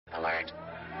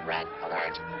Red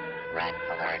alert. Red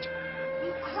alert.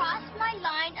 You crossed my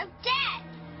line of death.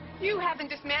 You haven't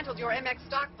dismantled your MX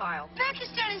stockpile.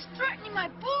 Pakistan is threatening my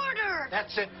border.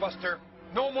 That's it, Buster.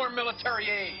 No more military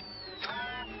aid.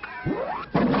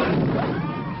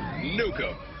 Nuke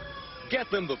 'em.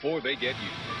 Get them before they get you.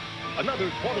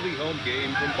 Another quality home game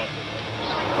from Buffalo.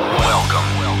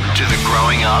 Welcome to the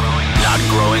Growing Up, Not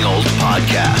Growing Old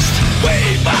podcast.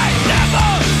 We might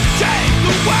never take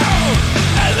the world,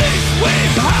 at least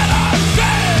we've had our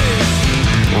say.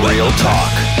 Real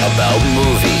talk about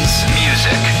movies,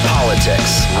 music,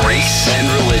 politics, race, and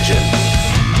religion.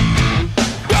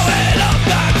 Growing up,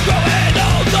 not growing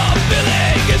old, the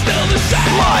feeling is still the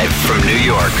same. Live from New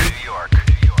York,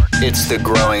 it's the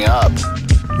Growing Up,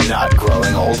 Not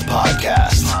Growing Old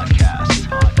podcast.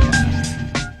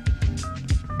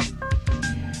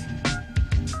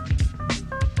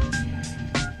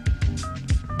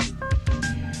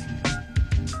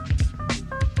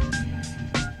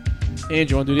 And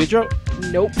you want to do the intro?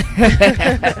 Nope.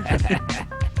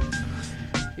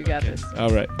 You got this. All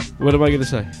right. What am I going to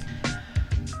say?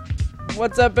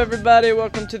 What's up, everybody?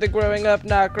 Welcome to the Growing Up,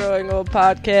 Not Growing Old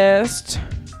podcast.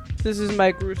 This is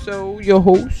Mike Russo, your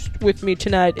host. With me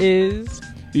tonight is...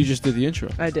 You just did the intro.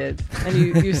 I did.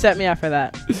 And you set me up for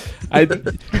that.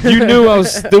 You knew I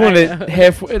was doing it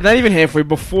halfway, not even halfway,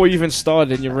 before you even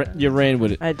started, and you ran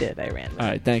with it. I did. I ran with it. All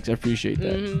right. Thanks. I appreciate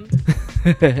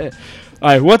that. All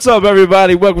right. What's up,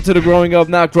 everybody? Welcome to the Growing Up,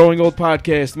 Not Growing Old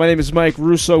podcast. My name is Mike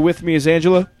Russo. With me is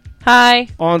Angela. Hi.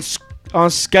 On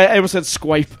Skype. I almost said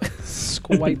Swipe.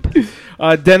 Swipe.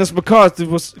 Dennis McCarthy.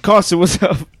 What's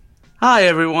up? Hi,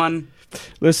 everyone.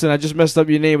 Listen, I just messed up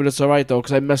your name, but it's all right, though,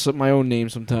 because I mess up my own name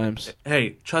sometimes.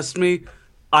 Hey, trust me,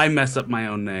 I mess up my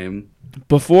own name.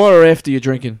 Before or after you're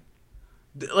drinking?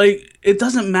 Like, it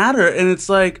doesn't matter, and it's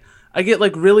like, I get,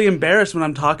 like, really embarrassed when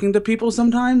I'm talking to people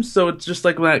sometimes, so it's just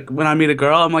like when I meet a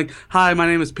girl, I'm like, hi, my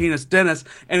name is Penis Dennis,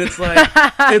 and it's like,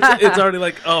 it's already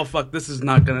like, oh, fuck, this is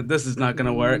not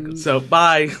gonna work, so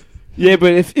bye. Yeah,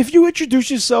 but if you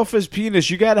introduce yourself as Penis,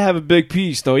 you gotta have a big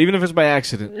piece, though, even if it's by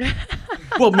accident.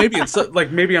 Well, maybe it's like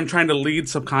maybe I'm trying to lead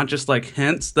subconscious like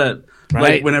hints that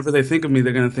like whenever they think of me,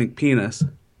 they're gonna think penis.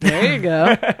 There you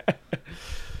go.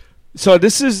 So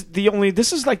this is only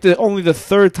the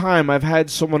third time I've had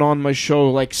someone on my show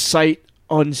like sight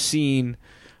unseen.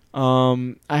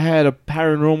 I had a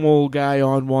paranormal guy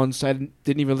on once. I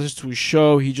didn't even listen to his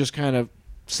show. He just kind of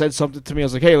said something to me. I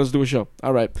was like, hey, let's do a show.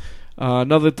 All right.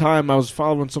 Another time I was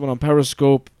following someone on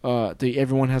Periscope.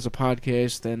 Everyone has a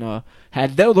podcast, and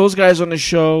had those guys on the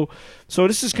show. So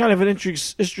this is kind of an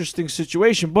interesting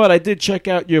situation. But I did check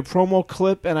out your promo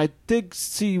clip, and I did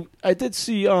see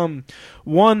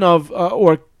one of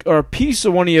or a piece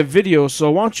of one of your videos. So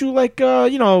why don't you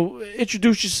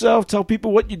introduce yourself, tell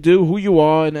people what you do, who you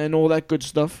are, and all that good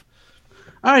stuff.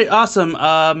 All right, awesome.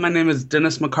 My name is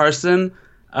Dennis McCarson.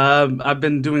 I've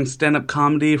been doing stand-up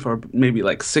comedy for maybe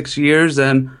like 6 years,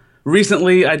 and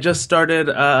recently I just started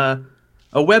a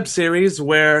web series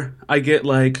where I get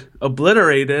like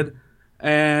obliterated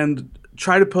and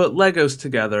try to put Legos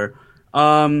together.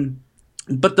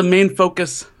 But the main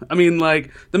focus isn't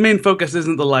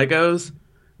the Legos.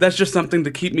 That's just something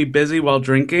to keep me busy while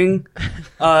drinking.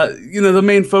 The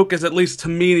main focus, at least to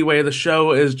me anyway, of the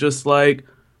show is just like,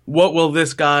 what will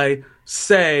this guy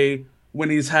say when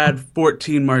he's had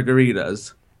 14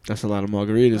 margaritas. That's a lot of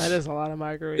margaritas. That is a lot of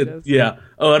margaritas. Yeah.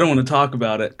 Oh, I don't want to talk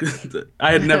about it.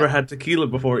 I had never had tequila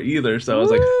before either, so I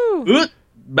was like,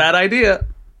 bad idea.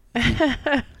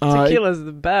 Tequila's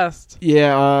the best.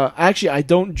 Yeah, actually, I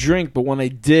don't drink, but when I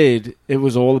did, it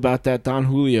was all about that Don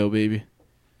Julio, baby.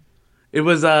 It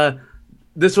was,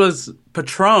 this was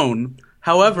Patron.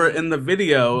 However, in the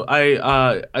video,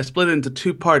 I split it into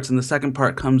two parts, and the second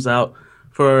part comes out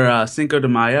for Cinco de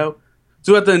Mayo.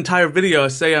 Throughout the entire video, I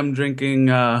say I'm drinking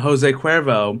Jose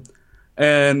Cuervo,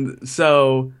 and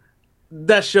so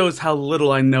that shows how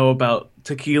little I know about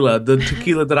tequila. The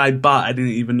tequila that I bought, I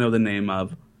didn't even know the name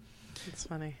of. It's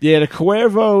funny. Yeah, the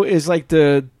Cuervo is like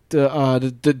the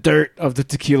dirt of the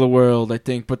tequila world, I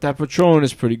think, but that Patron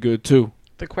is pretty good too.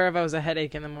 The Cuervo is a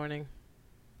headache in the morning.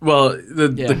 Well, the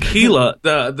tequila,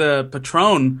 the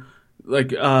Patron,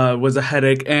 was a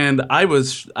headache, and I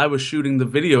was shooting the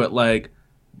video at like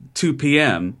 2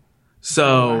 p.m.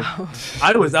 So wow.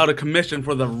 I was out of commission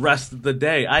for the rest of the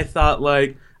day. I thought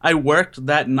I worked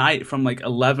that night from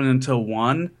 11 until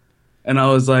 1, and I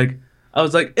was like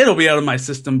it'll be out of my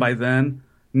system by then.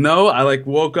 No, I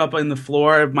woke up in the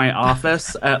floor of my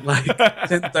office at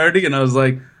 10:30, and I was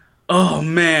like, oh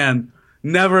man,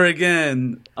 never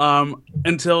again.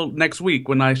 Until next week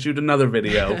when I shoot another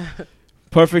video.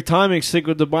 Perfect timing.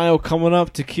 Cinco de Mayo coming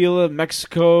up. Tequila,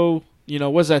 Mexico. You know,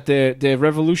 what's that? Their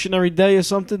Revolutionary Day or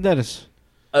something, Dennis?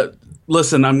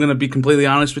 Listen, I'm going to be completely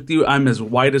honest with you. I'm as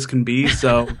white as can be,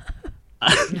 so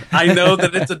I know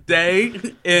that it's a day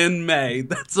in May.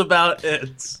 That's about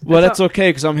it. Well, that's okay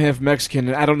because I'm half Mexican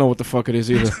and I don't know what the fuck it is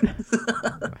either.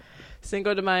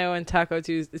 Cinco de Mayo and Taco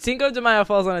Tuesday. Cinco de Mayo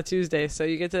falls on a Tuesday, so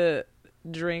you get to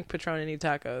drink Patron and eat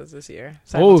tacos this year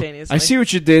simultaneously. I see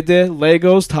what you did there.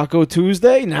 Legos, Taco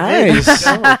Tuesday. Nice.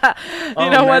 You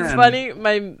know what's man.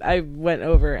 funny? I went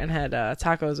over and had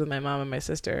tacos with my mom and my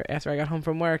sister after I got home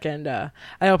from work, and I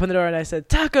opened the door and I said,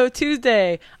 Taco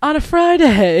Tuesday on a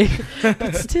Friday.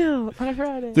 But still, on a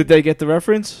Friday. Did they get the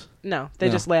reference? No, they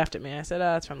just laughed at me. I said,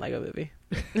 it's from Lego Movie.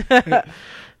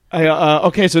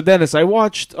 Okay, so Dennis, I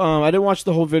watched. I didn't watch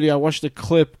the whole video. I watched a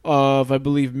clip of, I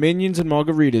believe, Minions and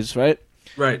Margaritas, right?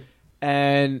 Right.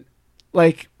 And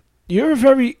like, you're a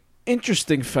very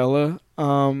interesting fella.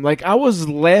 Like, I was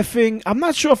laughing. I'm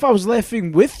not sure if I was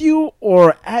laughing with you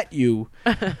or at you,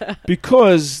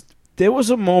 because there was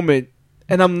a moment,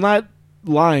 and I'm not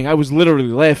lying. I was literally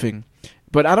laughing,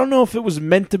 but I don't know if it was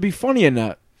meant to be funny or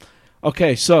not.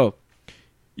 Okay, so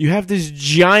you have this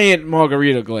giant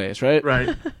margarita glass, right?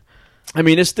 Right. I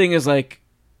mean, this thing is like,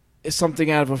 it's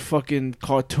something out of a fucking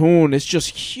cartoon. It's just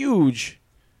huge.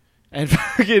 And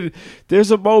fucking,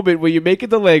 there's a moment where you're making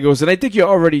the Legos, and I think you're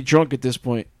already drunk at this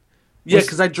point. Yeah,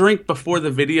 because I drink before the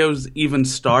videos even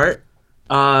start,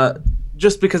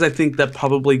 just because I think that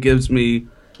probably gives me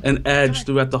an edge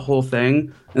throughout the whole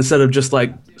thing, instead of just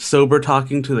like sober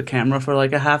talking to the camera for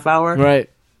like a half hour. Right.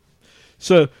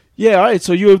 So, yeah, all right,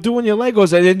 so you're doing your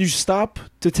Legos, and then you stop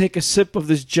to take a sip of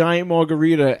this giant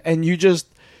margarita, and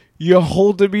you're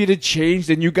holding me to change,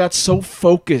 and you got so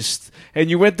focused, and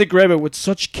you went to grab it with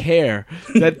such care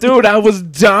that, dude, I was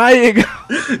dying.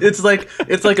 It's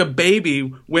like a baby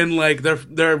when like they're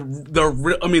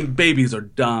I mean, babies are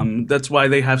dumb. That's why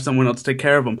they have someone else take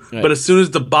care of them. Right. But as soon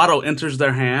as the bottle enters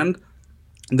their hand,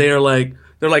 they're like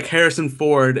Harrison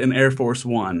Ford in Air Force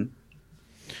One.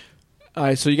 All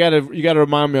right, so you gotta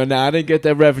remind me on that. I didn't get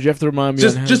that reference. You have to remind me.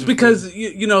 Just because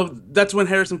you know, that's when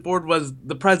Harrison Ford was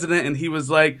the president, and he was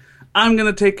like, I'm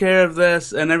gonna take care of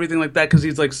this and everything like that, because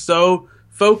he's like so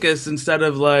focused, instead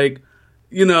of like,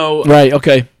 you know, right.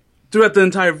 Okay. Throughout the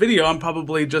entire video, I'm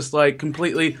probably just like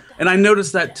completely, and I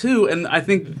noticed that too, and I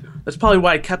think that's probably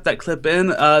why I kept that clip in.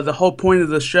 The whole point of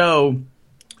the show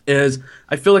is,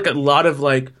 I feel like a lot of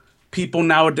like people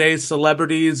nowadays,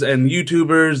 celebrities and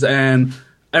YouTubers and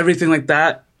everything like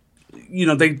that, you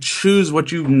know, they choose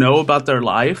what you know about their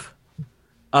life.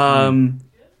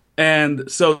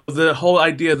 And so the whole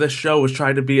idea of this show was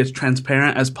try to be as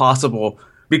transparent as possible,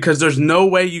 because there's no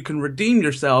way you can redeem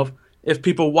yourself if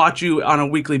people watch you on a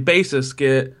weekly basis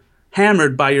get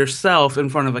hammered by yourself in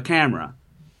front of a camera.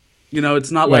 You know,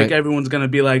 it's not Right. like everyone's going to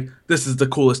be like, this is the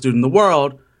coolest dude in the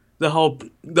world. The whole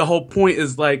point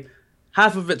is like,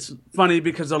 half of it's funny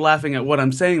because they're laughing at what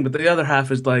I'm saying, but the other half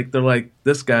is like, they're like,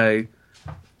 this guy,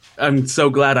 I'm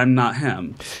so glad I'm not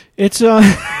him. It's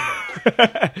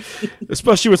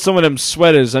especially with some of them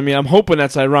sweaters. I mean, I'm hoping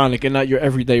that's ironic and not your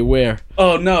everyday wear.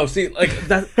 Oh no, see, like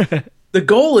that the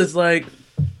goal is like,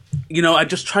 you know, I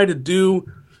just try to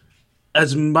do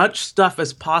as much stuff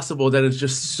as possible that is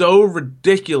just so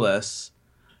ridiculous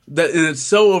that, and it's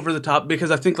so over the top, because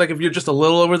I think like if you're just a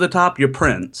little over the top, you're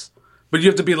Prince. But you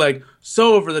have to be like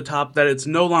so over the top that it's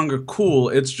no longer cool.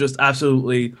 It's just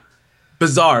absolutely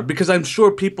bizarre, because I'm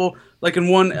sure people, like in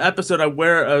one episode, I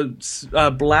wear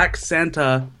a black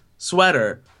Santa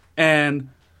sweater, and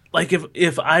like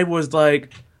if I was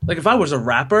like if I was a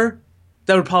rapper,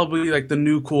 that would probably be like the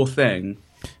new cool thing.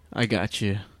 I got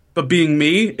you. But being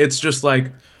me, it's just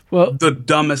like, well, the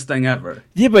dumbest thing ever.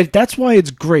 Yeah, but that's why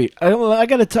it's great. I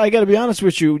gotta be honest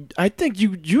with you. I think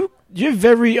you're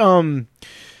very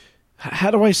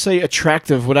how do I say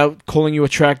attractive without calling you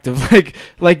attractive?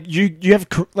 Like you have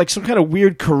like some kind of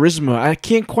weird charisma. I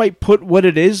can't quite put what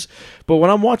it is, but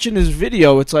when I'm watching this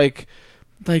video, it's like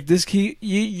this.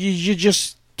 You're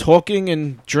just talking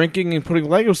and drinking and putting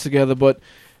Legos together, but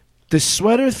the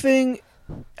sweater thing,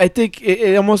 I think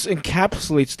it almost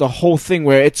encapsulates the whole thing,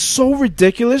 where it's so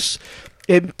ridiculous.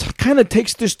 It kind of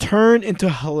takes this turn into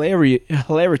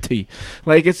hilarity.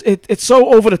 Like it's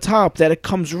so over the top that it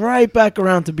comes right back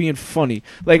around to being funny.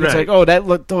 Like it's Right.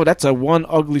 like, that's a one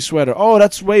ugly sweater. Oh,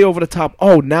 that's way over the top.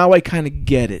 Oh, now I kind of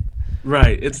get it.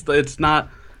 Right. It's not,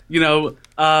 you know,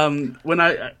 when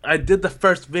I did the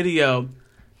first video,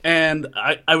 and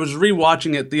I was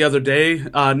rewatching it the other day,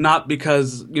 not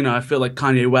because, you know, I feel like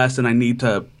Kanye West and I need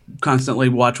to constantly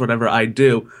watch whatever I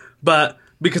do, but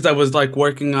because I was like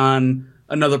working on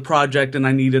another project and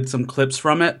I needed some clips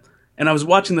from it. And I was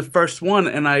watching the first one,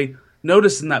 and I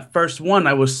noticed in that first one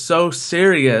I was so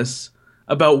serious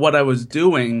about what I was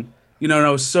doing, you know, and I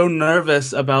was so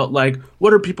nervous about, like,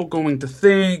 what are people going to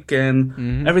think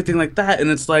and everything like that. And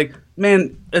it's like,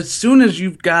 man, as soon as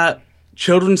you've got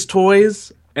children's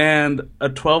toys and a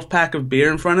 12-pack of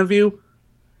beer in front of you,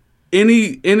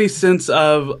 any sense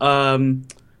of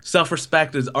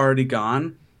self-respect is already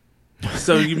gone.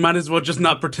 So you might as well just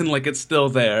not pretend like it's still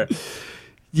there.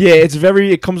 Yeah,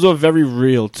 it comes off very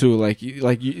real too. Like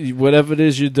whatever it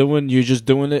is you're doing, you're just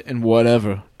doing it and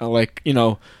whatever. Like, you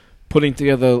know, putting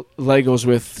together Legos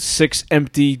with 6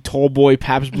 empty tall boy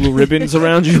Pabst Blue ribbons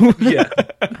around you. Yeah.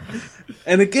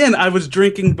 And again, I was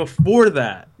drinking before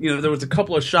that. You know, there was a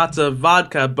couple of shots of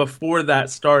vodka before that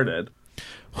started.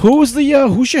 Who's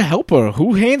your helper?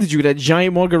 Who handed you that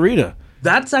giant margarita?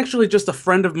 That's actually just a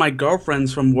friend of my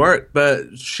girlfriend's from work,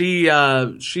 but she's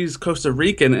Costa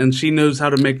Rican and she knows how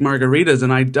to make margaritas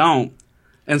and I don't.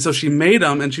 And so she made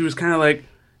them, and she was kind of like,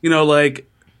 you know, like,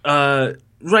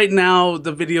 right now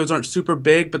the videos aren't super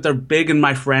big, but they're big in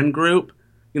my friend group.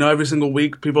 You know, every single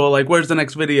week people are like, where's the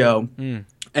next video?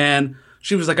 And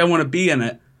she was like, I want to be in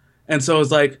it. And so I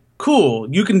was like, cool,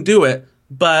 you can do it.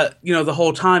 But, you know, the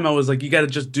whole time I was like, you got to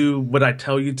just do what I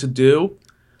tell you to do.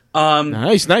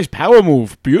 Nice power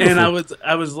move. Beautiful. And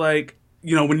I was like,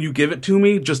 you know, when you give it to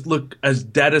me, just look as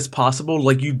dead as possible.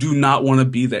 Like, you do not want to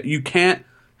be there. You can't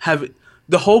have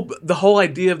the whole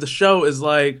idea of the show is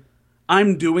like,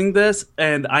 I'm doing this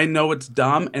and I know it's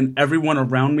dumb and everyone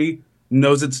around me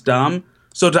knows it's dumb.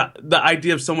 So the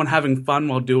idea of someone having fun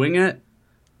while doing it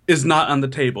is not on the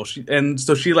table.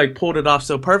 So she like pulled it off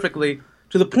so perfectly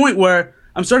to the point where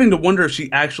I'm starting to wonder if she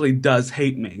actually does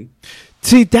hate me.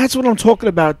 See, that's what I'm talking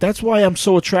about. That's why I'm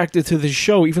so attracted to this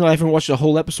show, even though I haven't watched the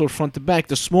whole episode front to back.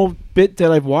 The small bit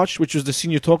that I've watched, which was the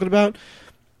scene you're talking about,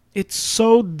 it's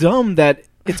so dumb that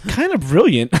it's kind of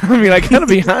brilliant. I mean, I gotta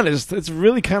be honest. It's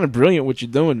really kind of brilliant what you're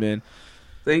doing, man.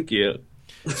 Thank you.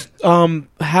 All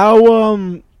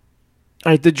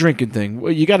right, the drinking thing.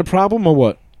 You got a problem or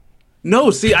what? No,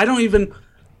 see, I don't even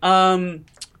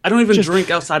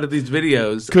drink outside of these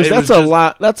videos. Because that's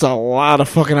a lot of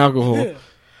fucking alcohol.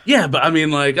 Yeah, but I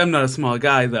mean, like, I'm not a small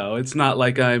guy, though. It's not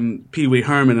like I'm Pee Wee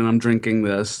Herman and I'm drinking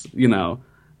this, you know.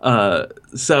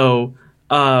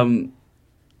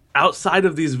 Outside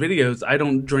of these videos, I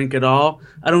don't drink at all.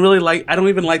 I don't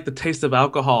even like the taste of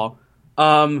alcohol.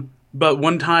 But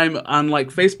one time on, like,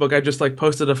 Facebook, I just, like,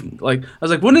 posted I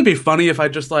was like, wouldn't it be funny if I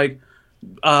just, like,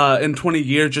 in 20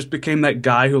 years just became that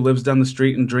guy who lives down the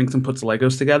street and drinks and puts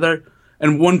Legos together?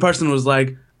 And one person was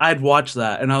like, I'd watch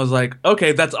that. And I was like,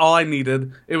 okay, that's all I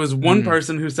needed. It was one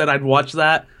person who said I'd watch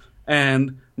that.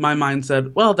 And my mind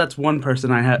said, well, that's one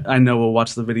person I know will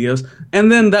watch the videos.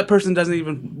 And then that person doesn't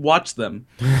even watch them.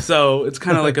 So it's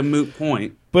kind of like a moot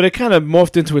point. But it kind of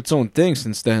morphed into its own thing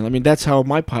since then. I mean, that's how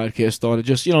my podcast started.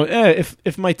 Just, you know,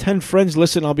 if my 10 friends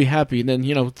listen, I'll be happy. And then,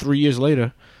 you know, 3 years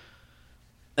later.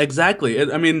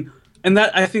 Exactly. I mean, and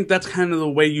I think that's kind of the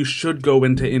way you should go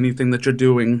into anything that you're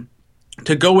doing.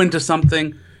 To go into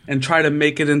something and try to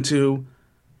make it into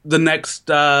the next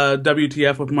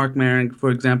WTF with Mark Maron,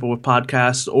 for example, with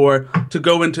podcasts, or to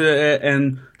go into it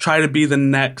and try to be the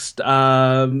next,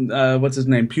 what's his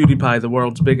name, PewDiePie, the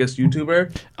world's biggest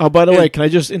YouTuber. Oh, by the way, can I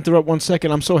just interrupt 1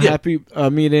 second? I'm so happy.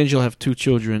 Me and Angel have 2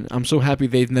 children. I'm so happy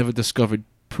they've never discovered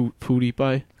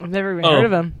PewDiePie. I've never even heard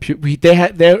of him.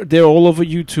 They're all over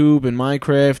YouTube and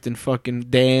Minecraft and fucking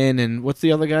Dan and what's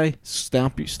the other guy?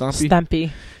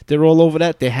 Stampy. They're all over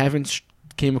that. They haven't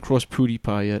came across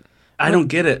PewDiePie yet. I don't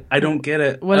get it.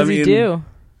 What does he do?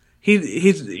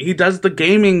 He does the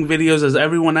gaming videos as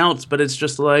everyone else, but it's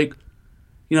just like,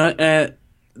 you know,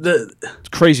 it's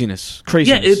craziness.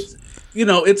 Yeah,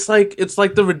 it's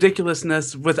like the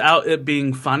ridiculousness without it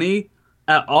being funny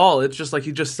at all. It's just like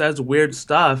he just says weird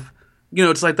stuff. You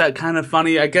know, it's like that kind of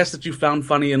funny, I guess, that you found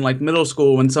funny in like middle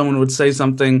school when someone would say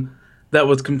something that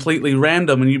was completely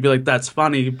random and you'd be like, that's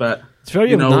funny, but it's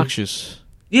very obnoxious.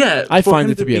 Yeah, I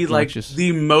find it to be obnoxious. Like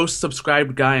the most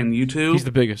subscribed guy on YouTube. He's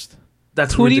the biggest.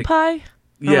 That's PewDiePie?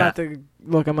 Yeah. I'll have to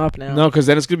look him up now. No, because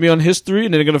then it's going to be on history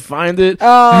and then they're going to find it.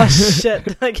 Oh,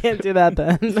 shit. I can't do that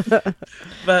then.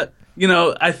 But, you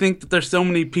know, I think that there's so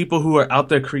many people who are out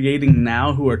there creating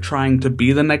now who are trying to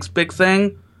be the next big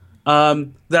thing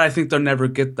that I think they'll never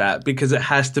get that because it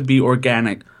has to be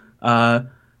organic.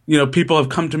 You know, people have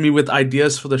come to me with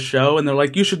ideas for the show and they're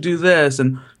like, you should do this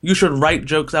and you should write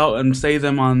jokes out and say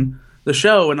them on the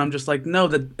show. And I'm just like, no,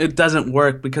 that it doesn't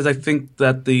work because I think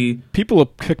that people will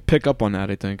pick up on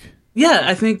that, I think. Yeah,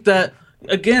 I think that,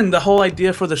 again, the whole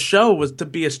idea for the show was to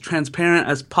be as transparent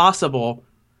as possible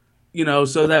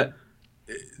so that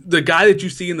the guy that you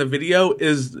see in the video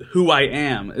is who I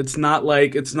am. It's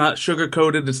not sugar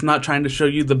coated. It's not trying to show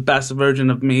you the best version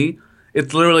of me.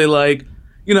 It's literally like,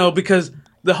 because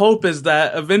the hope is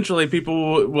that eventually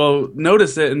people will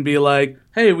notice it and be like,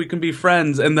 hey, we can be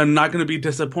friends. And they're not going to be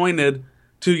disappointed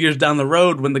 2 years down the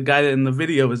road when the guy in the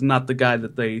video is not the guy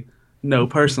that they know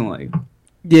personally.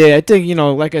 Yeah, I think,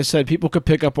 like I said, people could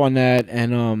pick up on that.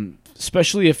 And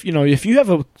especially if you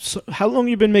have how long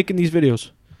you been making these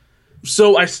videos?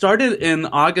 So I started in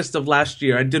August of last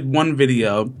year. I did one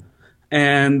video,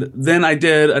 and then I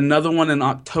did another one in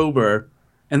October,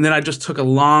 and then I just took a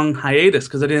long hiatus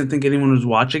because I didn't think anyone was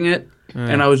watching it.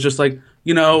 And I was just like,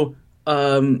 it's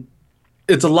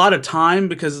a lot of time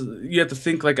because you have to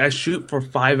think, like, I shoot for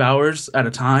 5 hours at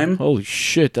a time. Holy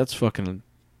shit, that's fucking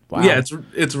wow. Yeah,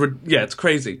 it's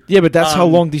crazy. Yeah, but that's how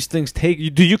long these things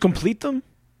take. Do you complete them?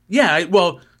 Yeah,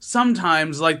 well,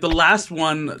 sometimes, like the last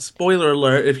one, spoiler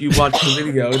alert, if you watch the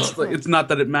video, it's not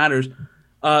that it matters.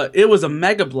 It was a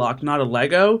Mega Block, not a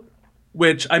Lego,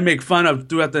 which I make fun of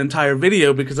throughout the entire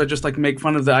video because I just make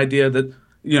fun of the idea that,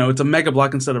 it's a Mega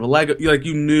Block instead of a Lego.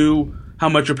 You knew how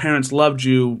much your parents loved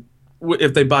you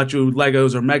if they bought you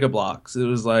Legos or Mega Blocks. It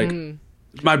was like,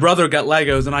 my brother got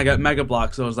Legos and I got Mega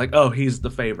Blocks, so I was like, oh, he's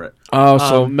the favorite. Oh,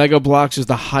 so Mega Blocks is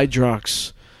the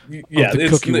Hydrox. Yeah, the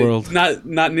cookie world.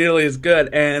 Not nearly as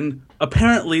good, and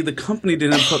apparently the company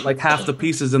didn't put like half the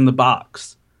pieces in the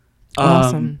box.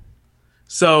 Awesome.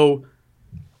 So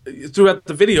throughout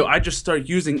the video, I just start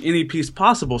using any piece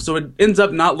possible, so it ends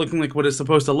up not looking like what it's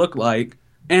supposed to look like,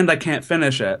 and I can't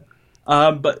finish it.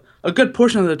 But a good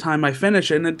portion of the time I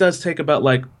finish it, and it does take about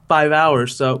like 5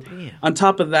 hours. So on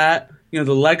top of that, the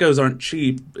Legos aren't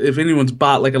cheap. If anyone's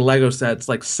bought like a Lego set, it's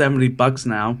like $70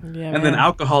 now, and then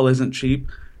alcohol isn't cheap.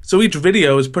 So each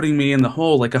video is putting me in the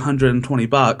hole like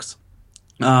 $120.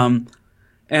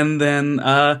 And then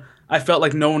I felt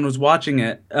like no one was watching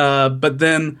it. But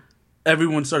then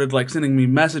everyone started like sending me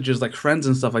messages, like friends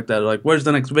and stuff like that, like, where's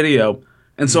the next video?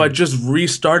 And so I just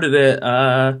restarted it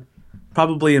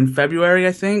probably in February,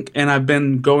 I think. And I've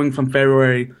been going from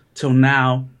February till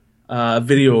now,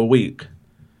 video a week.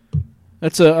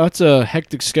 That's a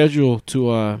hectic schedule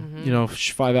to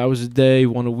 5 hours a day,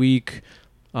 one a week.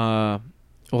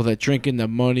 All that drinking, the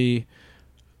money.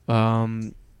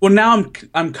 Well, now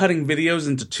I'm cutting videos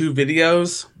into 2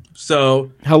 videos.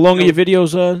 So how long are your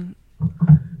videos?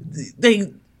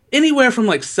 They anywhere from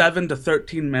like 7 to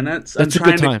 13 minutes. That's a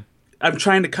good time. I'm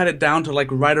trying to cut it down to like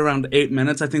right around 8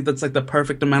 minutes. I think that's like the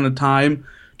perfect amount of time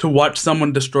to watch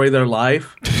someone destroy their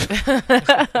life.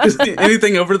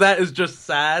 Anything over that is just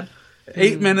sad.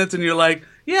 8 minutes and you're like,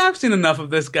 yeah, I've seen enough of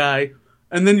this guy.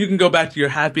 And then you can go back to your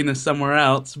happiness somewhere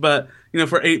else. But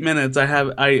for 8 minutes,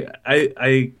 I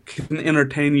can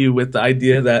entertain you with the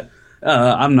idea that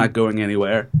I'm not going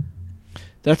anywhere.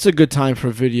 That's a good time for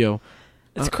a video.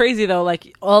 It's crazy though,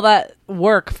 like all that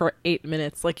work for 8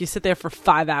 minutes. Like you sit there for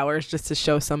 5 hours just to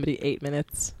show somebody 8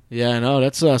 minutes. Yeah, I know.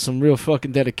 That's some real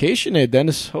fucking dedication there,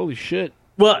 Dennis. Holy shit.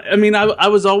 Well, I mean, I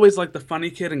was always like the funny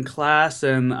kid in class,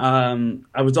 and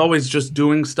I was always just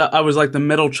doing stuff. I was like the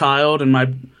middle child, and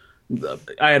I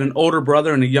had an older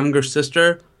brother and a younger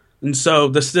sister. And so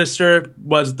the sister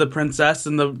was the princess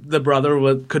and the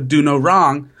brother could do no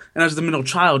wrong. And as the middle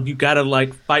child, you got to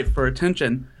like fight for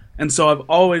attention. And so I've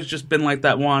always just been like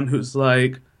that one who's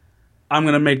like, I'm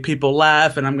going to make people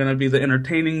laugh and I'm going to be the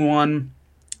entertaining one.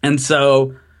 And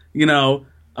so,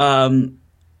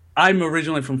 I'm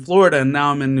originally from Florida and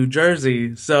now I'm in New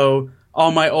Jersey. So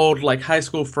all my old like high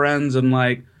school friends and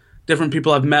like different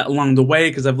people I've met along the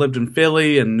way, because I've lived in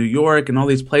Philly and New York and all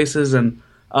these places. And,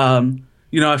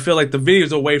 I feel like the video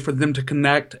is a way for them to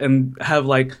connect and have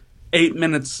like 8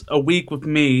 minutes a week with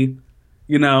me,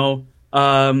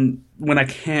 when I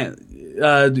can't,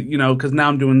 because now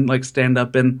I'm doing like stand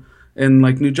up in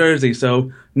like New Jersey.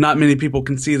 So not many people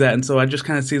can see that. And so I just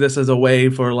kind of see this as a way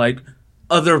for like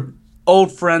other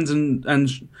old friends and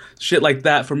shit like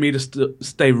that for me to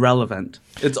stay relevant.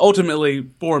 It's ultimately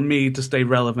for me to stay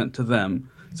relevant to them.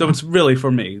 So it's really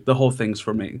for me. The whole thing's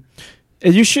for me.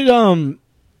 And you should,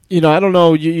 I don't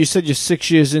know, you said you're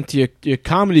 6 years into your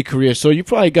comedy career, so you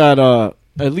probably got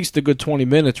at least a good 20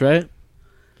 minutes, right?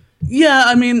 Yeah,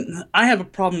 I mean, I have a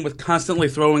problem with constantly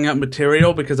throwing out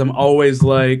material because I'm always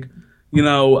like,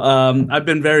 I've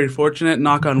been very fortunate,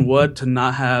 knock on wood, to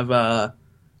not have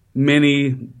many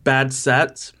bad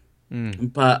sets.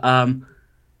 But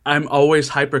I'm always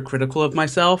hypercritical of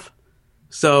myself.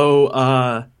 So,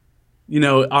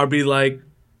 I'll be like,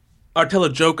 I'll tell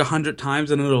a joke 100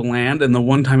 times and it'll land, and the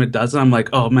one time it doesn't, I'm like,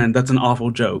 oh man, that's an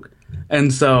awful joke.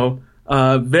 And so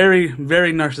very,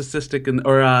 very narcissistic,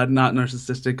 or not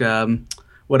narcissistic,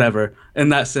 whatever, in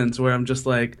that sense, where I'm just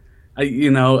like,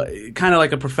 kind of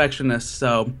like a perfectionist.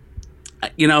 So,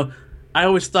 I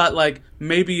always thought like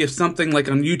maybe if something like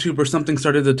on YouTube or something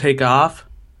started to take off,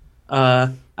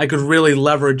 I could really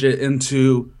leverage it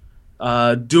into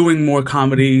doing more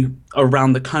comedy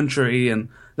around the country and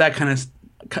that kind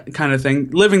of thing.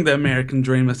 Living the American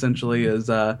dream essentially is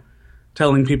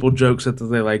telling people jokes that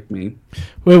they like me.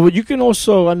 Well, you can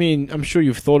also, I mean, I'm sure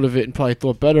you've thought of it and probably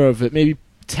thought better of it. Maybe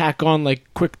tack on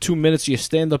like quick 2 minutes of your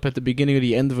stand up at the beginning or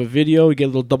the end of a video. You get a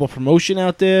little double promotion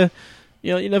out there.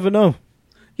 You never know.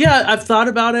 Yeah, I've thought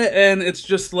about it, and it's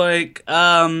just like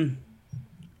I'm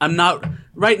not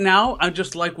right now. I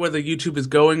just like where the YouTube is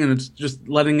going, and it's just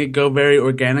letting it go very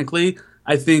organically.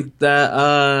 I think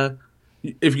that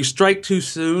if you strike too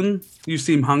soon, you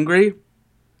seem hungry,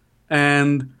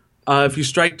 and if you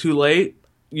strike too late,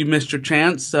 you missed your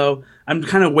chance. So I'm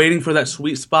kind of waiting for that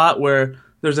sweet spot where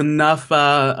there's enough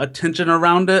attention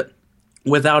around it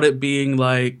without it being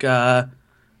like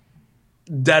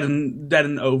dead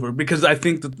and over, because I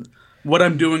think that what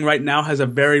I'm doing right now has a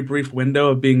very brief window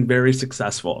of being very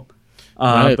successful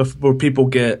before people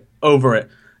get over it.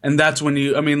 And that's when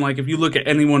if you look at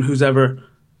anyone who's ever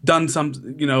done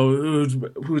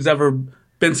who's ever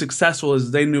been successful,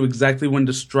 is they knew exactly when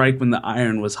to strike when the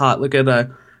iron was hot. Look at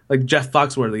like Jeff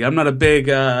Foxworthy. I'm not a big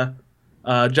Jeff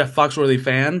Foxworthy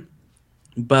fan,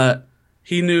 but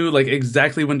he knew like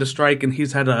exactly when to strike, and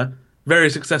he's had a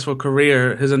very successful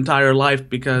career his entire life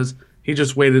because he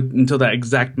just waited until that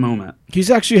exact moment. He's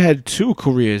actually had 2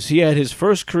 careers. He had his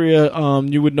first career,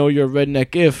 You Would Know You're a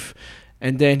Redneck If,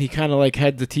 and then he kind of like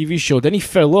had the TV show. Then he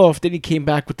fell off. Then he came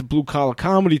back with the Blue Collar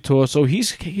Comedy Tour. So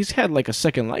he's had like a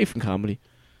second life in comedy.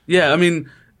 Yeah, I mean,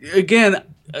 again,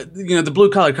 the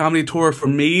Blue Collar Comedy Tour for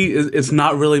me it's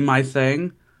not really my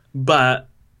thing, but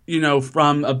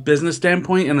from a business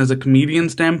standpoint and as a comedian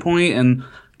standpoint and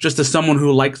just as someone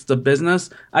who likes the business,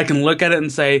 I can look at it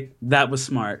and say, that was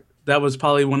smart. That was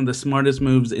probably one of the smartest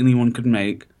moves anyone could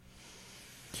make.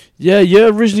 Yeah,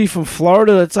 you're originally from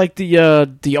Florida. That's like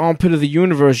the armpit of the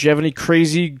universe. You have any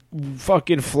crazy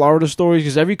fucking Florida stories?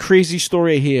 Because every crazy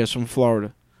story I hear is from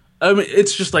Florida. I mean,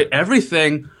 it's just like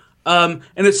everything. And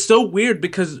it's so weird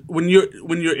because when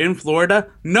you're in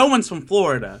Florida, no one's from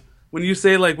Florida. When you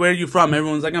say, like, where are you from?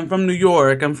 Everyone's like, I'm from New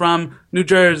York, I'm from New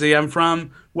Jersey, I'm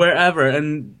from wherever.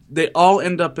 And they all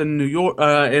end up in New York,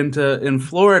 in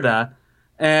Florida.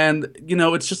 And,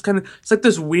 it's just it's like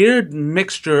this weird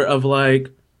mixture of,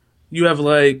 like, you have,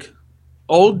 like,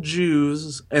 old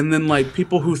Jews and then, like,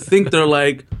 people who think they're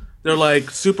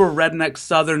super redneck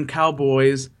Southern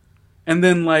cowboys and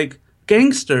then, like,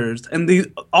 gangsters.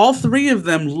 And all 3 of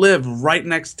them live right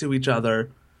next to each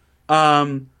other.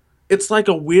 It's like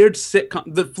a weird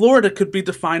sitcom. The Florida could be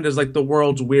defined as like the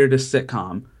world's weirdest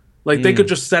sitcom. Like they could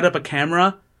just set up a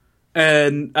camera,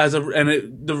 and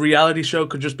the reality show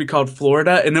could just be called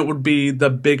Florida, and it would be the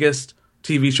biggest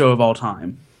TV show of all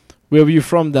time. Where were you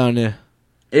from down there?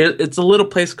 It's a little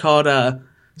place called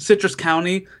Citrus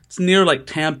County. It's near like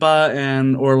Tampa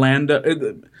and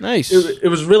Orlando. Nice. It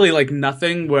was really like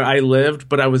nothing where I lived,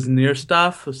 but I was near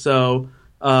stuff. So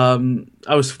I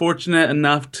was fortunate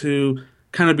enough to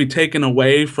kind of be taken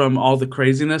away from all the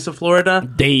craziness of Florida.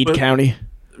 Dade County.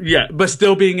 Yeah, but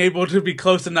still being able to be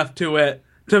close enough to it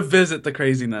to visit the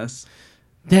craziness.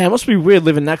 Damn, it must be weird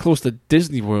living that close to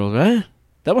Disney World, right?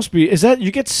 That must be. Is that you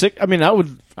get sick? I mean,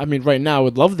 right now I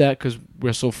would love that because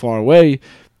we're so far away.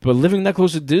 But living that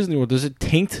close to Disney World, does it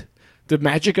taint the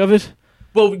magic of it?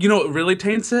 Well, what really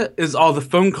taints it is all the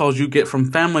phone calls you get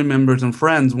from family members and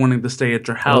friends wanting to stay at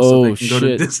your house so they can go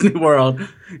to Disney World.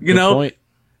 Good point.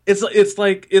 It's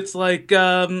like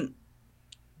the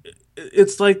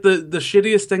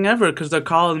shittiest thing ever because they're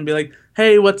calling and be like,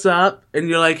 hey, what's up? And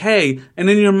you're like, hey. And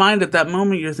in your mind at that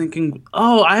moment, you're thinking,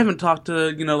 oh, I haven't talked to,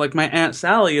 like my Aunt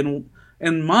Sally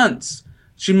in months.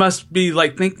 She must be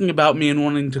like thinking about me and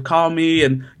wanting to call me.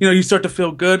 And, you start to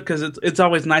feel good because it's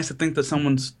always nice to think that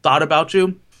someone's thought about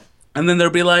you. And then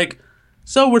they'll be like,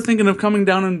 so we're thinking of coming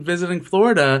down and visiting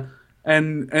Florida.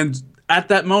 And at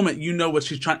that moment, what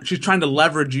she's trying to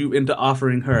leverage you into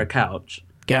offering her a couch.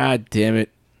 God damn it.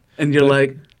 And you're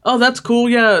like, oh, that's cool.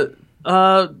 Yeah.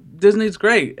 Disney's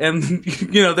great. And,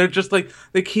 they're just like,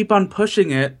 they keep on pushing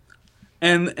it.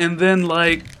 And then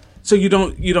like, so you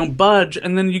don't budge.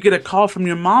 And then you get a call from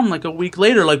your mom like a week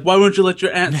later. Like, why won't you let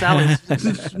your Aunt Sally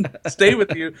stay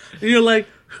with you? And you're like,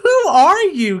 who are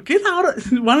you? Get out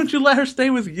of, why don't you let her stay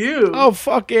with you? Oh,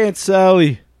 fuck Aunt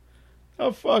Sally.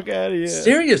 Oh, fuck out of here.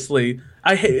 Seriously.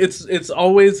 I hate it's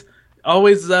always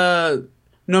no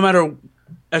matter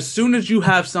as soon as you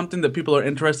have something that people are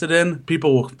interested in,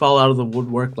 people will fall out of the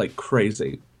woodwork like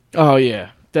crazy. Oh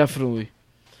yeah, definitely.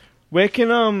 Where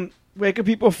can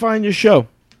people find your show?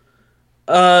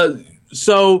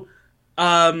 So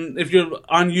if you're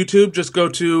on YouTube, just go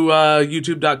to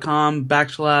youtube.com/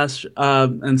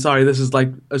 and sorry, this is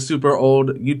like a super old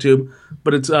YouTube,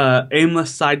 but it's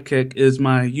Aimless Sidekick is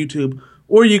my YouTube.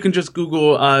 Or you can just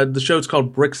Google the show. It's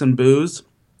called Bricks and Booze,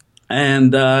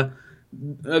 and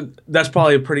that's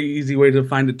probably a pretty easy way to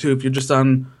find it too. If you're just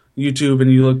on YouTube and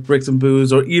you look Bricks and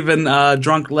Booze, or even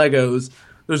Drunk Legos.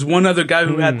 There's one other guy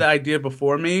who had the idea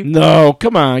before me. No,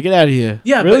 come on, get out of here.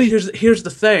 Yeah, really? But here's the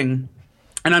thing,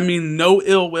 and I mean no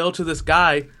ill will to this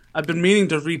guy. I've been meaning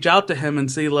to reach out to him and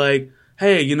see like,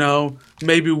 hey, you know,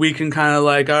 maybe we can kind of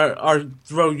like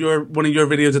throw one of your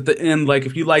videos at the end. Like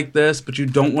if you like this but you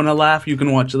don't want to laugh, you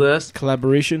can watch this.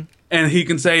 Collaboration. And he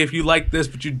can say if you like this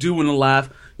but you do want to laugh,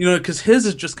 you know, because his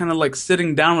is just kind of like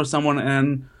sitting down with someone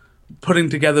and putting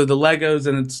together the Legos,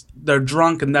 and they're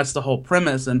drunk, and that's the whole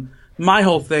premise. And my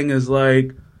whole thing is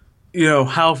like, you know,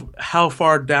 how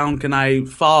far down can I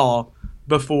fall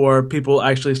before people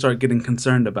actually start getting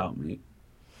concerned about me?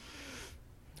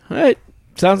 All right,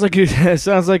 sounds like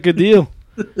a deal.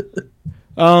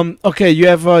 Okay,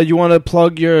 you want to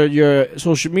plug your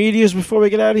social medias before we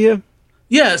get out of here?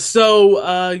 Yeah,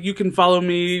 so you can follow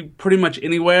me pretty much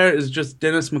anywhere. It's just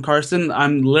Dennis McCarson.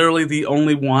 I'm literally the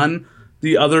only one.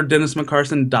 The other Dennis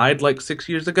McCarson died like 6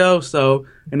 years ago,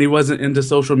 and he wasn't into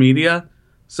social media.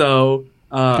 So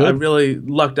I really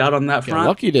lucked out on that front.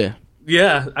 Lucky there.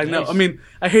 Yeah, I know. I mean,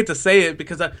 I hate to say it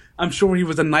because I'm sure he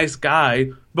was a nice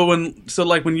guy, but when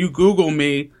you Google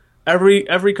me,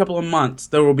 every couple of months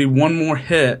there will be one more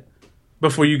hit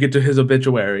before you get to his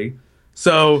obituary.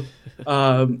 So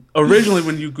originally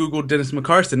when you Googled Dennis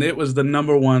McCarson, it was the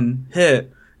 #1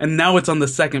 hit, and now it's on the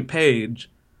second page.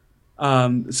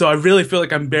 So I really feel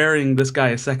like I'm burying this guy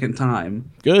a second time.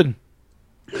 Good.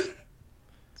 You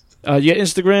got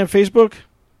Instagram, Facebook?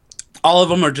 All of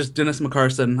them are just Dennis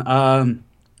McCarson.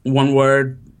 One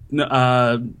word,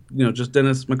 just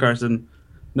Dennis McCarson.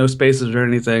 No spaces or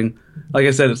anything. Like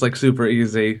I said, it's like super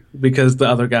easy because the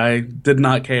other guy did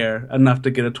not care enough to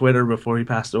get a Twitter before he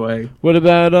passed away. What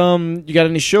about, you got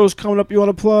any shows coming up you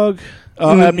want to plug?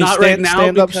 Not right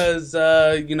now because,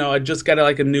 I just got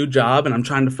a new job and I'm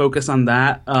trying to focus on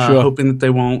that, hoping that they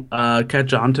won't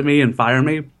catch on to me and fire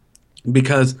me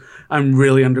because I'm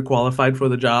really underqualified for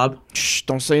the job. Shh,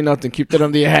 don't say nothing. Keep that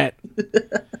under your hat.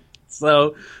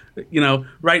 So,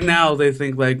 right now they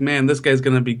think like, man, this guy's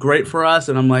going to be great for us.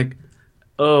 And I'm like,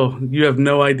 oh, you have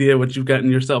no idea what you've gotten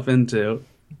yourself into.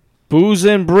 Booze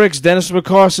and Bricks, Dennis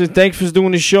McCarson. Thanks for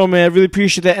doing the show, man. I really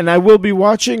appreciate that. And I will be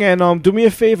watching. And do me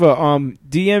a favor,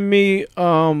 DM me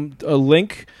a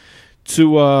link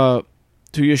to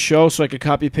your show so I can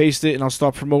copy paste it and I'll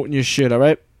start promoting your shit. All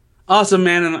right? Awesome,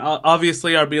 man. And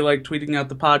obviously I'll be tweeting out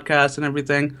the podcast and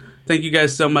everything. Thank you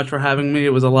guys so much for having me.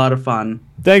 It was a lot of fun.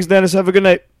 Thanks, Dennis. Have a good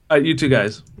night. You too,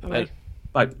 guys. Bye.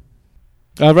 Bye.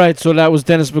 All right, so that was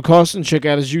Dennis McCarson. Check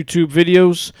out his YouTube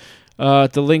videos.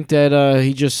 The link that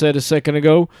he just said a second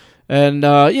ago. And,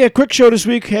 quick show this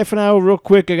week, half an hour, real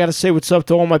quick. I got to say what's up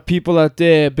to all my people out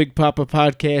there. Big Papa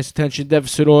Podcast, Attention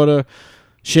Deficit Order,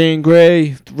 Shane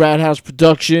Gray, Rat House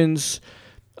Productions,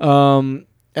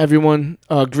 everyone,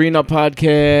 Green Up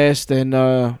Podcast,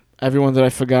 and everyone that I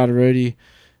forgot already.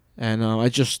 And I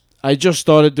just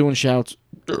started doing shouts.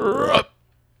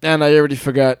 And I already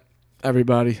forgot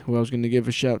everybody who I was going to give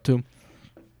a shout to.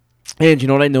 And you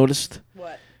know what I noticed?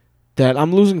 What? That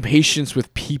I'm losing patience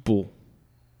with people.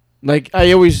 Like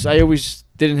I always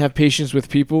didn't have patience with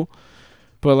people,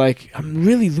 but I'm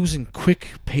really losing quick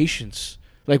patience.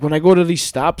 Like when I go to these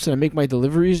stops and I make my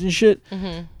deliveries and shit,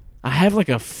 I have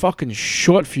a fucking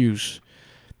short fuse.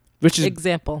 Which is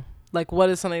example. What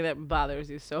is something that bothers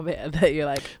you so bad that you're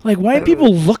like why are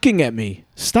people looking at me?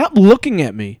 Stop looking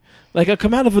at me. I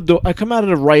come out of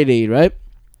the Rite Aid, right?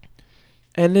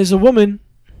 And there's a woman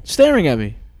staring at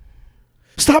me.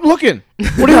 Stop looking.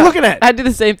 What are you looking at? I do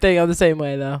the same thing. I'm the same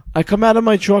way, though. I come out of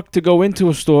my truck to go into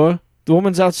a store. The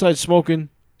woman's outside smoking,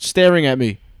 staring at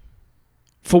me.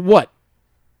 For what?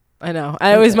 I know.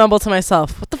 I always mumble to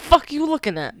myself, what the fuck are you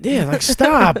looking at? Yeah,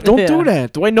 stop. Don't do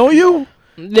that. Do I know you?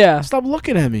 Yeah. Stop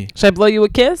looking at me. Should I blow you a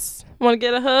kiss? Want to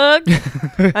get a hug?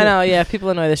 I know, yeah. People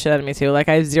annoy the shit out of me, too. I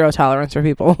have zero tolerance for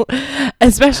people.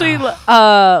 Especially, what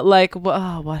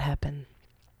happened?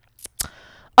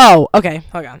 Oh, okay.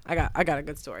 Hold on. I got a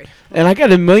good story. And I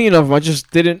got a million of them. I just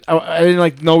didn't. I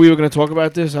didn't know we were gonna talk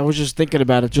about this. I was just thinking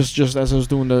about it just as I was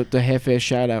doing the half-ass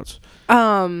shout-outs.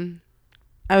 I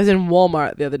was in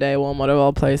Walmart the other day. Walmart of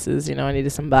all places. I needed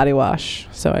some body wash,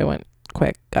 so I went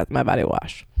quick, got my body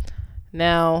wash.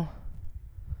 Now,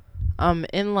 I'm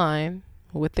in line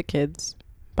with the kids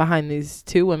behind these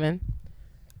two women.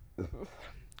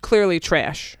 Clearly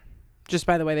trash. Just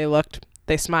by the way they looked.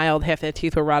 They smiled. Half their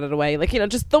teeth were rotted away. Like,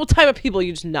 just those type of people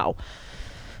you just know.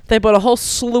 They bought a whole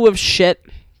slew of shit.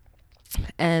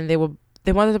 And they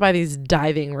wanted to buy these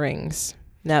diving rings.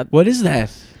 Now, What is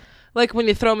that? like when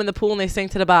you throw them in the pool and they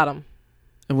sink to the bottom.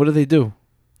 And what do they do?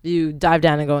 You dive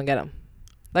down and go and get them.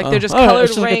 Like, they're just all right, colored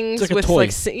it's just like a- rings it's like a with toy.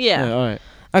 like Yeah, all right.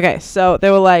 Okay, so they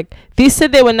were like, these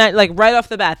said they were like right off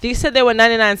the bat. These said they were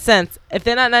 99 cents. If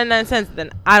they're not 99 cents,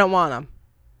 then I don't want them.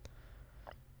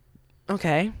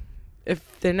 Okay,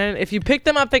 if you picked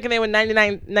them up thinking they were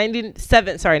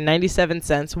 97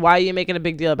 cents, why are you making a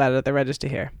big deal about it at the register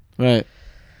here? Right.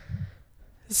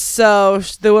 So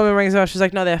the woman rings up. She's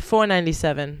like, no, they're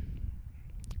 $4.97.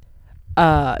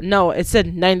 No, it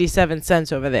said 97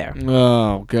 cents over there.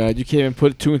 Oh God, you can't even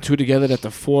put 2 and 2 together that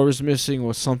the 4 is missing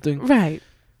or something. Right.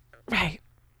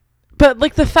 But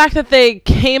like the fact that they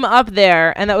came up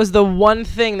there and that was the one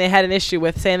thing they had an issue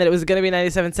with, saying that it was going to be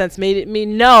 97 cents, made me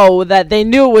know that they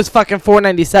knew it was fucking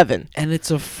 $4.97. And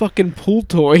it's a fucking pool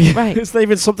toy. Right. It's not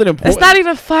even something important. It's not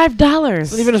even $5.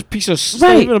 It's not even a piece of. It's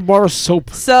Right. not even a bar of soap.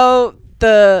 So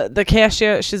the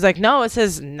cashier, she's like, no, it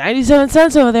says 97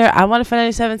 cents over there. I want it for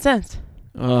 97 cents.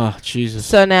 Oh Jesus.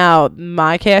 So now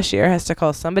my cashier has to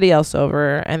call somebody else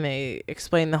over, and they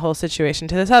explain the whole situation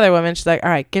to this other woman. She's like, all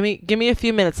right, give me a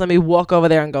few minutes. Let me walk over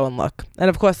there and go and look. And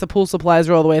of course, the pool supplies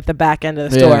are all the way at the back end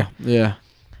of the store. Yeah.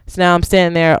 So now I'm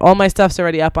standing there. All my stuff's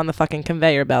already up on the fucking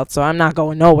conveyor belt, so I'm not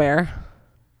going nowhere.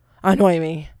 Annoy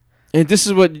me. And this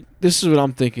is what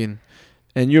I'm thinking.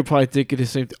 And you're probably thinking the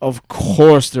same thing. Of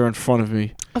course they're in front of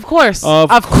me. Of course. Of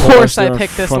course I they're in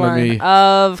picked this front of line. me.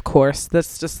 Of course.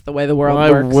 That's just the way the world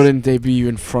Why works. wouldn't they be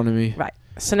in front of me? Right.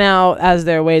 So now, as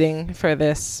they're waiting for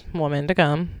this woman to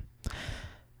come,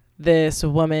 this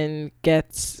woman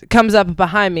comes up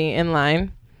behind me in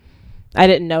line. I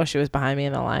didn't know she was behind me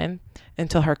in the line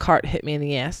until her cart hit me in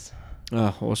the ass.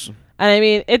 Oh, awesome. And I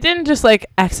mean, it didn't just like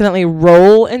accidentally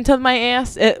roll into my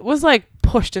ass. It was like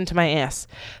pushed into my ass.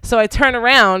 So I turn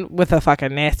around with a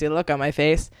fucking nasty look on my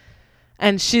face,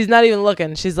 and she's not even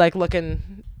looking. She's like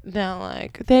looking down,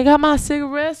 like, they got my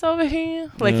cigarettes over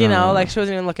here. Like, like she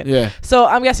wasn't even looking. Yeah. So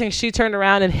I'm guessing she turned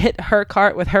around and hit her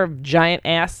cart with her giant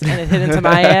ass, and it hit into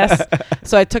my ass.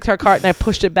 So I took her cart and I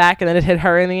pushed it back, and then it hit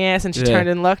her in the ass, and she turned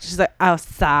and looked. She's like, oh,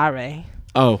 sorry.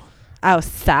 Oh,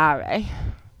 Sorry.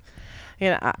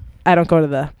 I don't go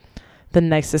to the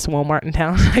nicest Walmart in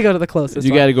town. I go to the closest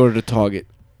you one. got to go to the Target.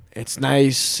 It's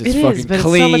nice. It's It fucking is, but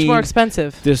clean. it's so much more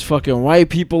expensive. There's fucking white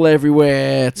people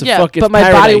everywhere. It's a fucking but my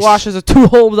paradise. body washes are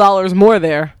 $2 more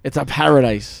there. It's a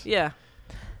paradise. Yeah.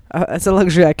 It's a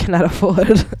luxury I cannot afford.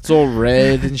 It's all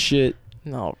red and shit.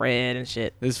 No, red and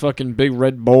shit. There's fucking big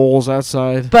red bowls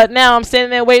outside. But now I'm standing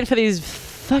there waiting for these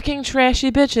fucking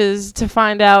trashy bitches to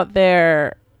find out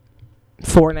their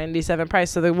 $4.97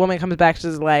 price. So the woman comes back,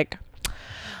 she's like,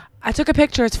 I took a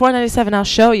picture, it's $4.97, I'll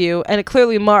show you. And it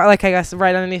clearly like I guess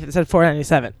right underneath it said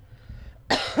 $4.97.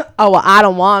 Oh, well, I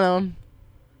don't want them.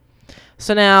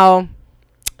 So now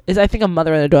I think a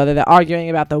mother and a daughter, they're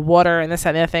arguing about the water and this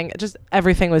and the other thing. Just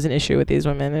everything was an issue with these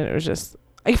women, and it was just,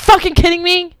 are you fucking kidding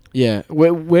me? Yeah.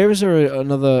 Where's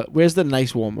the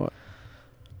nice Walmart?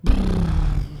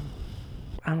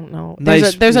 I don't know.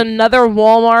 Nice There's another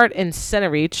Walmart in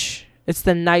Centereach. It's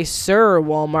the nicer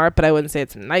Walmart, but I wouldn't say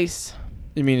it's nice.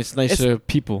 You mean it's nicer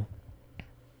people?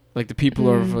 Like the people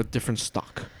are of a different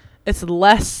stock. It's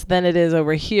less than it is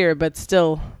over here, but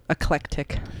still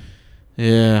eclectic.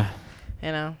 Yeah.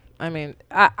 I mean,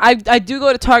 I do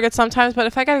go to Target sometimes, but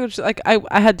if I gotta go, like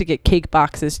I had to get cake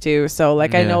boxes too. So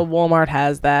like I know Walmart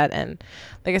has that, and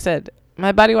like I said,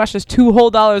 my body wash is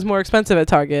 $2 more expensive at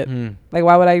Target. Like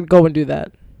why would I go and do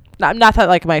that? Not that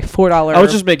like my $4. I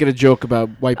was just making a joke about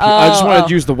white people. I just wanted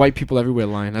to use the white people everywhere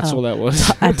line. That's all that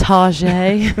was. At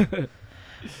Target.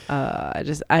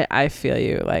 I feel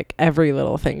you. Like every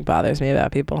little thing bothers me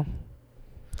about people.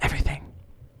 Everything.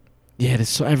 Yeah,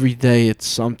 every day it's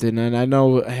something, and I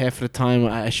know half of the time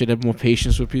I should have more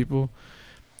patience with people,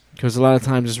 because a lot of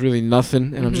times it's really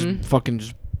nothing, and I'm just fucking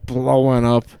just blowing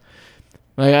up.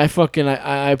 Like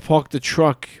I parked the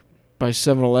truck by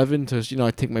 7-Eleven to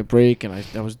I take my break, and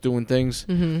I was doing things,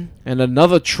 and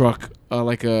another truck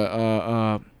like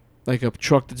a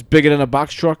truck that's bigger than a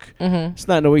box truck. It's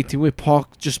not no 18-wheel.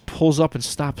 Park just pulls up and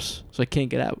stops, so I can't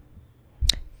get out.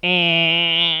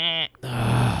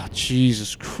 Ah,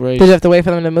 Jesus Christ! Did you have to wait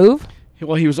for them to move?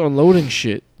 Well, he was unloading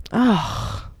shit.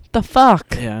 Oh, the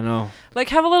fuck! Yeah, I know. Like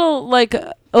have a little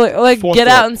get Forethought.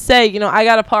 out and say, I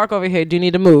gotta park over here. Do you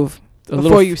need to move?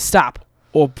 before you stop.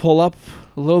 or pull up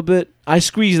a little bit. I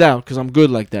squeezed out because I'm good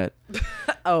like that.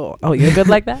 Oh, you're good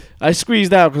like that? I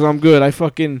squeezed out because I'm good. I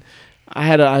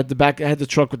had the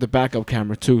truck with the backup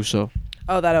camera too. So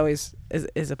Oh, that always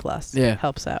is a plus. Yeah.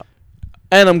 Helps out.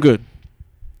 and I'm good.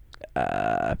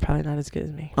 Probably not as good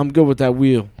as me. I'm good with that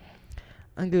wheel.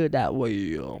 I'm good at that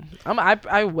wheel.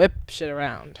 I whip shit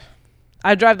around.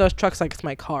 I drive those trucks like it's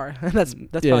my car. that's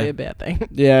probably a bad thing.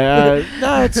 Yeah,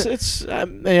 no, it's.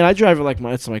 Man, I drive it like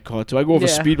it's my car too. I go over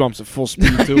Yeah. speed bumps at full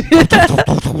speed too.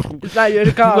 It's not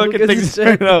your car. Look at things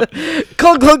turn up.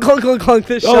 Clunk, clunk, clunk, clunk, clunk.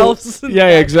 The shelves.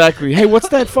 Yeah, exactly. Hey, what's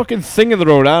that fucking thing in the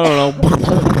road? I don't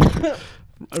know.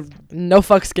 No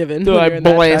fucks given. Dude, when I you're in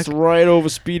that blast truck. right over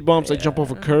speed bumps. I jump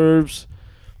over curbs.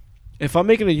 If I'm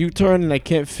making a U-turn and I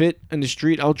can't fit in the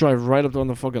street, I'll drive right up on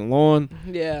the fucking lawn.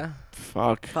 Yeah.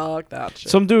 Fuck. Fuck that shit.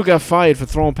 Some dude got fired for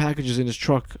throwing packages in his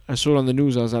truck. I saw it on the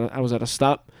news. I was at a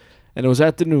stop, and it was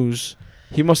at the news.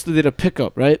 He must have did a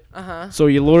pickup, right? Uh-huh. So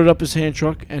he loaded up his hand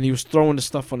truck, and he was throwing the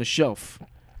stuff on the shelf.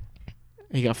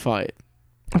 He got fired.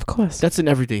 Of course. That's an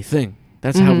everyday thing.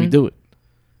 That's how we do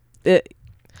it.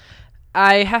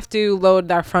 I have to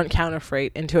load our front counter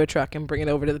freight into a truck and bring it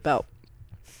over to the belt.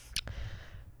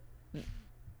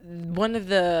 One of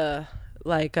the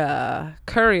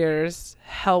couriers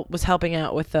was helping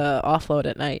out with the offload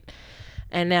at night,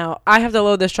 and now I have to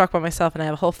load this truck by myself, and I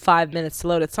have a whole 5 minutes to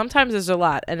load it. Sometimes there's a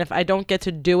lot, and if I don't get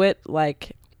to do it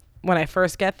like when I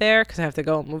first get there because I have to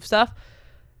go and move stuff,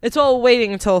 it's all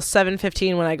waiting until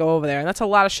 7:15 when I go over there, and that's a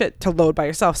lot of shit to load by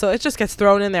yourself. So it just gets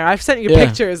thrown in there. I've sent you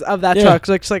pictures of that truck,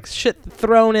 like shit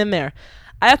thrown in there.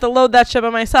 I have to load that shit by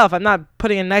myself. I'm not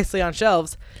putting it nicely on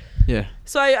shelves. Yeah.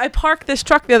 So I parked this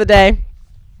truck the other day,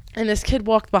 and this kid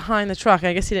walked behind the truck.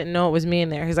 I guess he didn't know it was me in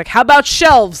there. He's like, "How about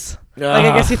shelves?" Like,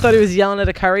 I guess he thought he was yelling at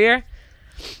a courier.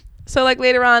 So, like,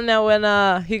 later on now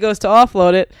when he goes to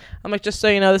offload it, I'm like, "Just so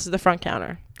you know, this is the front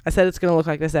counter. I said it's going to look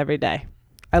like this every day.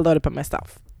 I load it by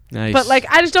myself." Nice. But, like,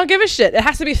 I just don't give a shit. It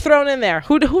has to be thrown in there.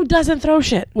 Who doesn't throw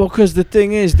shit? Well, because the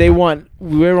thing is,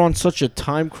 we're on such a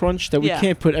time crunch that we Yeah.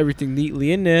 can't put everything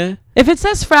neatly in there. If it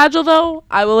says fragile, though,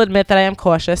 I will admit that I am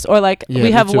cautious. Or, like, Yeah, we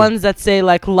me have too. ones that say,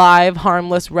 like, live,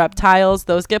 harmless reptiles.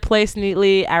 Those get placed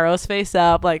neatly, arrows face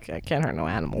up. Like, I can't hurt no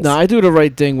animals. No, I do the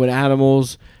right thing with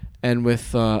animals and with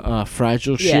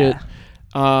fragile shit.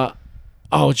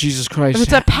 Oh, Jesus Christ. If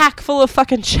it's a pack full of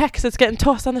fucking checks, it's getting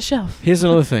tossed on the shelf. Here's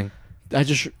another thing. I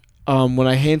just when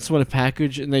I hand someone a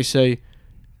package and they say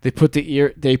they put their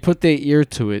ear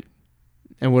to it,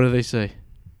 and what do they say?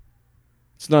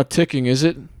 It's not ticking, is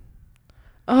it?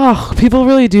 Oh, people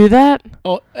really do that?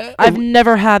 Oh, I've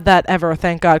never had that ever,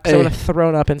 thank God, because I Hey. would have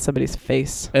thrown up in somebody's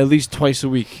face. At least twice a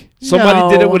week.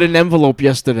 Somebody did it No. with an envelope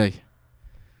yesterday.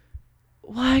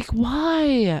 Like,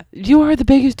 why? You are the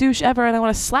biggest douche ever, and I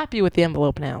want to slap you with the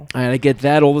envelope now. And I get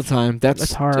that all the time.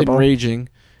 That's horrible. enraging.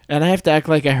 And I have to act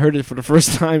like I heard it for the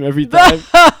first time every time.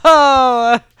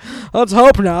 Let's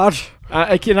hope not.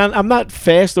 I'm not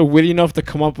fast or witty enough to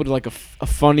come up with like a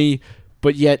funny,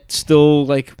 but yet still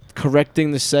like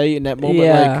correcting to say in that moment.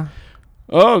 Yeah. Like,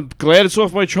 oh, I'm glad it's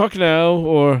off my truck now.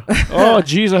 Or, oh,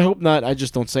 geez, I hope not. I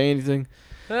just don't say anything.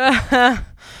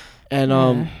 And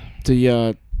oh,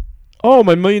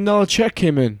 my $1 million check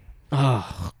came in.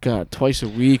 Oh, God, twice a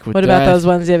week with What that. about those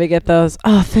ones? You ever get those?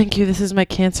 Oh, thank you. This is my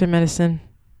cancer medicine.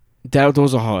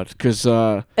 Those are hard because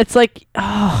It's like,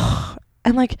 oh,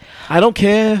 and like, I don't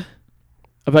care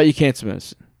about your cancer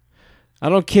medicine. I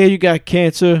don't care you got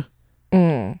cancer.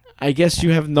 I guess you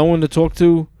have no one to talk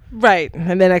to. right.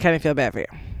 And then I kind of feel bad for you.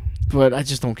 But I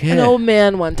just don't care. An old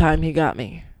man one time, he got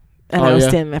me. And Oh, I was yeah?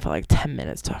 standing there for like 10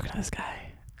 minutes talking to this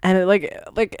guy. And it like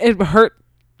it hurt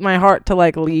my heart to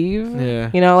like leave.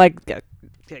 Yeah. You know, like a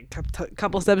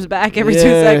couple steps back every 2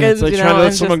 Yeah, seconds. It's like, you trying know,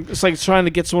 to and just- it's like trying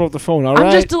to get someone off the phone. All I'm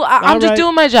right. just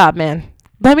doing my job, man.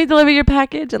 Let me deliver your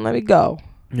package and let me go.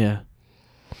 Yeah.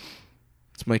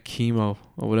 It's my chemo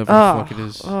or whatever the fuck it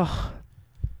is. Oh.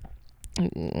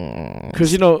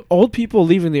 Because, old people are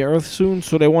leaving the earth soon,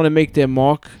 so they want to make their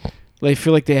mark. They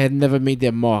feel like they had never made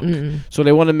their mark. So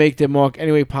they want to make their mark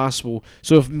any way possible.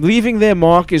 So if leaving their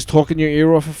mark is talking your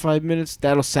ear off for 5 minutes,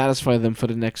 that'll satisfy them for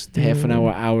the next half an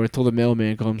hour until the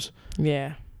mailman comes.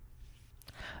 Yeah.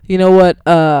 You know what?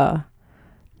 I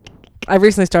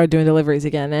recently started doing deliveries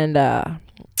again, and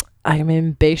I'm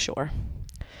in Bayshore.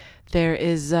 There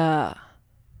is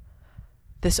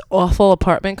this awful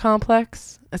apartment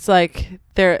complex. It's like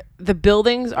the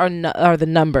buildings are the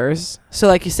numbers. So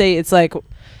like you say, it's like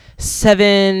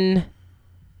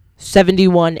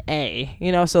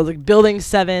 771A. So like building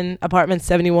 7, apartment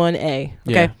 71A. Okay.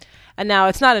 Yeah. And now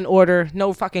it's not in order.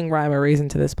 No fucking rhyme or reason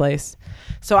to this place.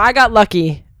 So I got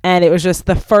lucky. and it was just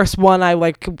the first one I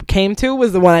like came to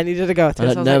was the one I needed to go to.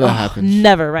 That So I was never like, happens.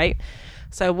 Never, right?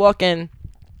 So I walk in.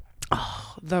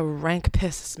 Oh, the rank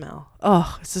piss smell.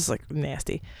 Oh, it's just like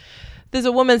nasty. There's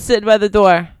a woman sitting by the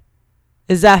door.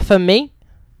 Is that for me?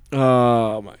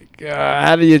 Oh my god!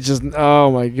 How do you just?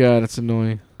 Oh my god, it's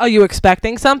annoying. Are you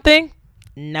expecting something?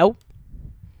 No.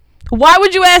 Why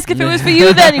would you ask if it was for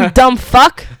you then, you dumb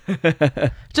fuck?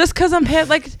 Just because I'm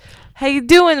like, how you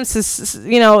doing? It's just,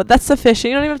 that's sufficient.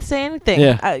 You don't even have to say anything.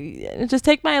 Yeah. Just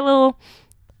take my little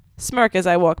smirk as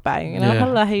I walk by. Yeah.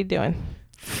 Hello, how you doing?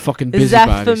 Fucking Is that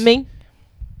for busybodies. me?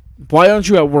 Why aren't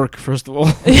you at work? First of all.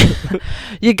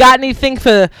 You got anything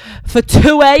for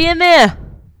 2A in there?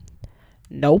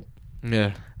 Nope.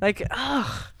 Yeah. Like,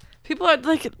 ugh. People are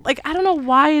like I don't know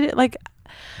why.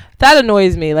 That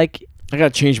annoys me. Like, I gotta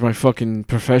change my fucking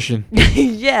profession.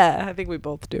 yeah, I think we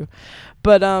both do.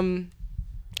 But I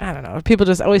don't know. People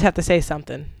just always have to say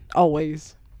something.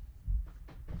 Always.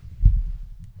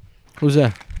 Who's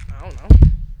that? I don't know.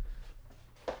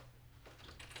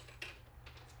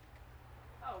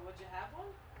 Oh, would you have one?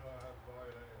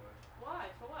 Why?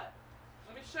 For what?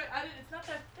 Let me show you. It's not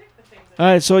that thick, the things. All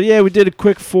right, so yeah, we did a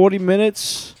quick 40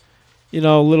 minutes. We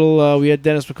had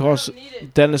Dennis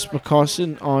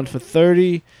McCarson on for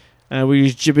 30, and we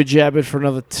used Jibber Jabber for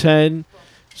another 10.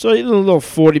 So a little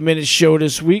 40-minute show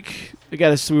this week. We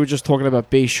were just talking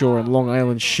about Bayshore and Long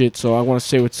Island shit, so I want to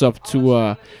say what's up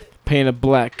to Painted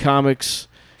Black Comics.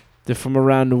 They're from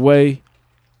around the way.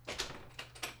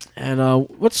 And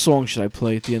what song should I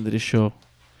play at the end of the show?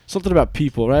 Something about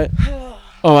people, right?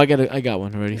 Oh, I got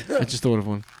one already. I just thought of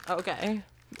one. Okay.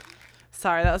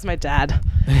 Sorry, that was my dad.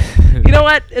 You know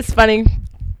what? It's funny.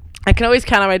 I can always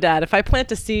count on my dad. If I plant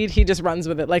a seed, he just runs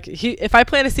with it. Like if I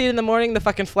plant a seed in the morning, the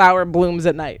fucking flower blooms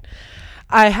at night.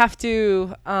 I have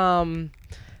to. I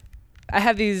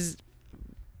have these.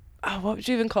 Oh, what would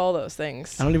you even call those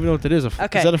things? I don't even know what that is.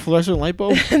 Okay. Is that a fluorescent light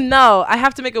bulb? No, I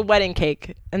have to make a wedding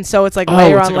cake, and so it's like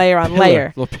layer it's on like layer a on pillar,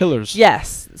 layer. Little pillars.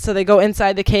 Yes. So they go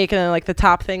inside the cake, and then like the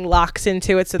top thing locks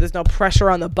into it, so there's no pressure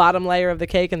on the bottom layer of the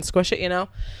cake and squish it,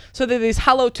 So they're these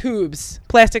hollow tubes,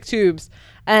 plastic tubes,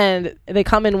 and they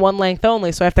come in one length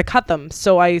only, so I have to cut them.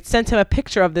 So I sent him a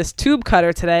picture of this tube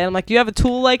cutter today, and I'm like, "Do you have a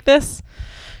tool like this?"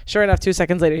 Sure enough, 2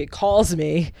 seconds later, he calls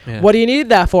me. Yeah. What do you need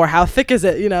that for? How thick is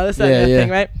it? This that, and that thing,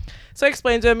 right? So I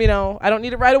explained to him, I don't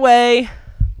need it right away.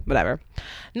 Whatever.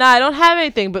 Nah, I don't have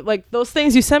anything, but like those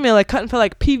things you sent me are like cutting for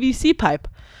like PVC pipe.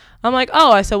 I'm like,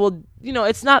 oh, I said, well,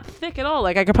 it's not thick at all.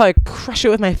 Like I could probably crush it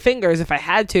with my fingers if I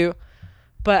had to,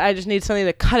 but I just need something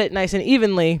to cut it nice and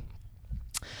evenly.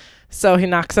 So he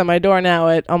knocks on my door now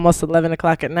at almost 11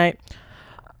 o'clock at night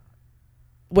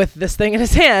with this thing in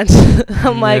his hand.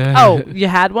 I'm like, oh, you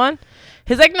had one?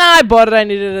 He's like, nah, I bought it. I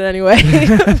needed it anyway.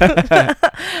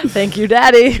 Thank you,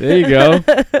 Daddy. There you go.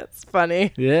 It's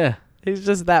funny. Yeah. He's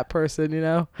just that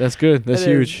person, That's good. That's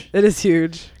huge. It is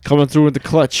huge. Coming through with the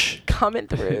clutch. Coming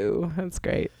through. That's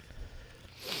great.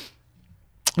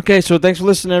 Okay, so thanks for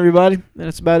listening, everybody. And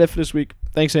that's about it for this week.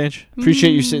 Thanks, Ange.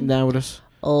 Appreciate you sitting down with us.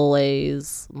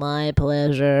 Always my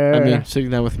pleasure. I mean, sitting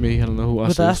down with me. I don't know who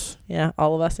with us us? Yeah,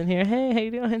 all of us in here. Hey, how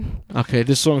you doing? Okay,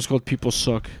 this song is called People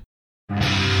Suck.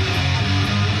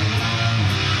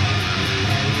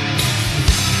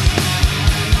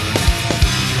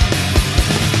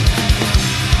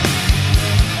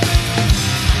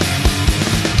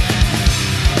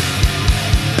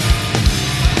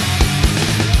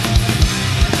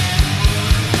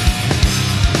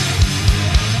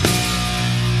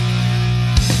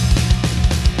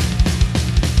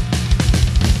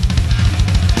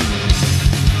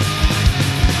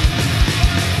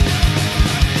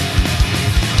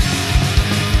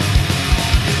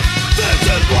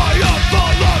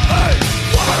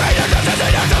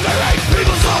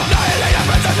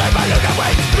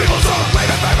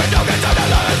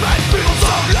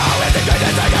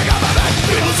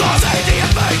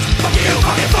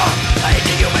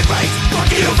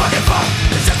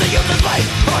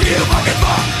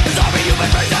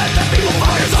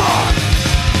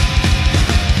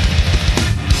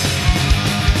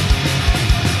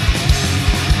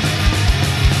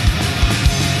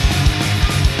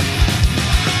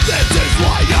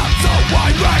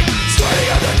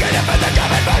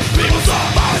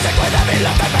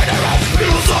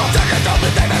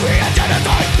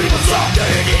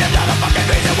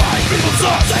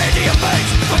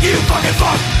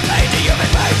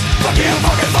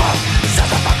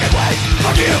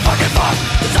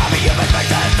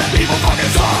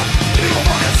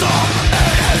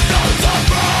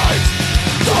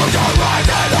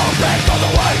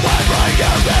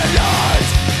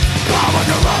 Power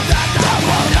to run that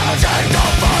will never change.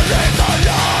 Don't fall in the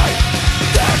line.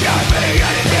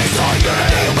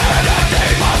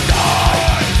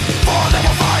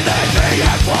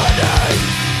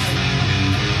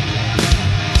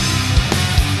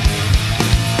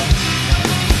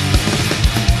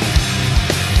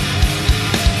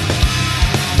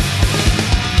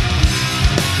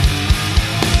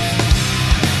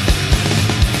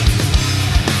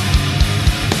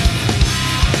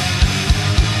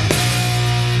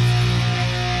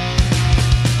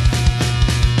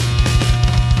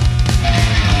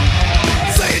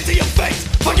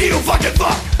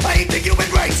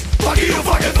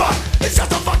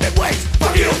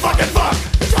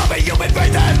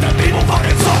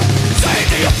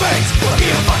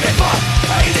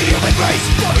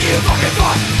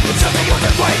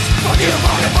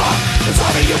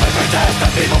 bitches,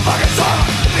 the people fucking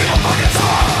suck.